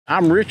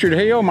I'm Richard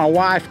Hill. My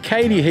wife,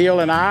 Katie Hill,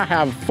 and I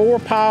have 4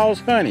 Paws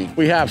Honey.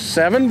 We have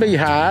 7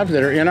 beehives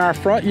that are in our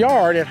front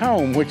yard at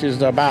home, which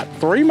is about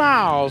 3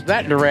 miles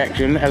that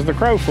direction as the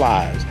crow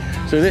flies.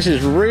 So this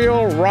is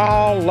real,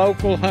 raw,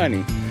 local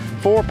honey.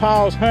 4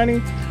 Paws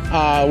Honey.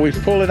 We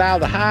pull it out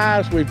of the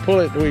hives. We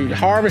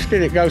harvest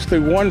it. It goes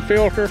through 1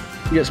 filter,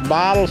 gets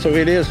bottled, so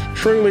it is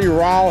truly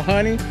raw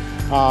honey.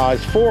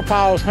 It's 4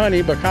 Paws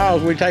Honey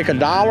because we take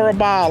 $1 a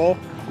bottle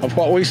of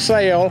what we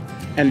sell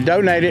and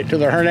donate it to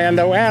the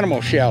Hernando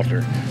Animal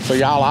Shelter. So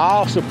y'all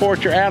all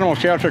support your animal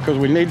shelter because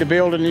we need to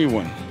build a new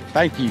one.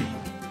 Thank you.